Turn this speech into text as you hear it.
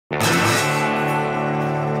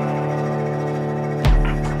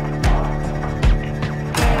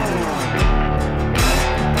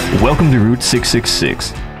Welcome to Route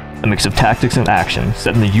 666, a mix of tactics and action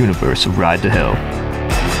set in the universe of Ride to Hell.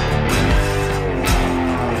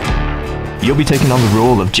 You'll be taking on the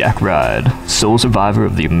role of Jack Ride, sole survivor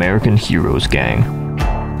of the American Heroes Gang.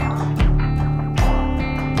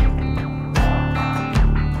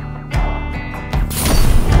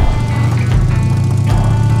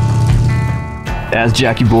 As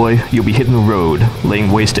Jackie Boy, you'll be hitting the road,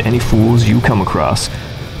 laying waste to any fools you come across.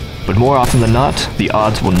 But more often than not, the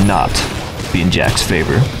odds will not be in Jack's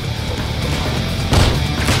favor.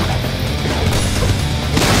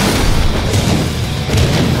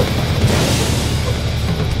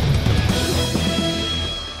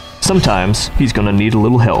 Sometimes, he's gonna need a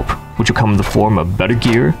little help, which will come in the form of better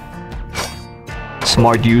gear,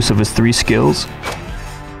 smart use of his 3 skills,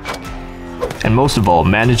 and most of all,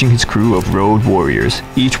 managing his crew of road warriors,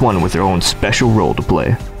 each one with their own special role to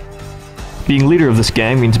play. Being leader of this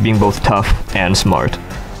gang means being both tough and smart.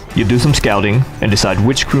 You'll do some scouting and decide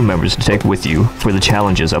which crew members to take with you for the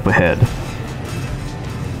challenges up ahead.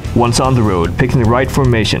 Once on the road, picking the right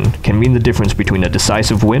formation can mean the difference between a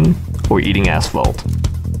decisive win or eating asphalt.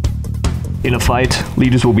 In a fight,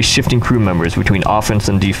 leaders will be shifting crew members between offense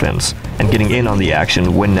and defense, and getting in on the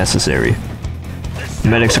action when necessary.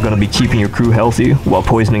 Medics are going to be keeping your crew healthy while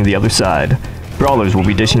poisoning the other side. Brawlers will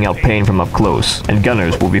be dishing out pain from up close, and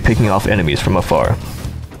gunners will be picking off enemies from afar.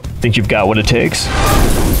 Think you've got what it takes?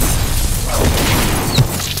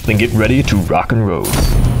 Then get ready to rock and roll.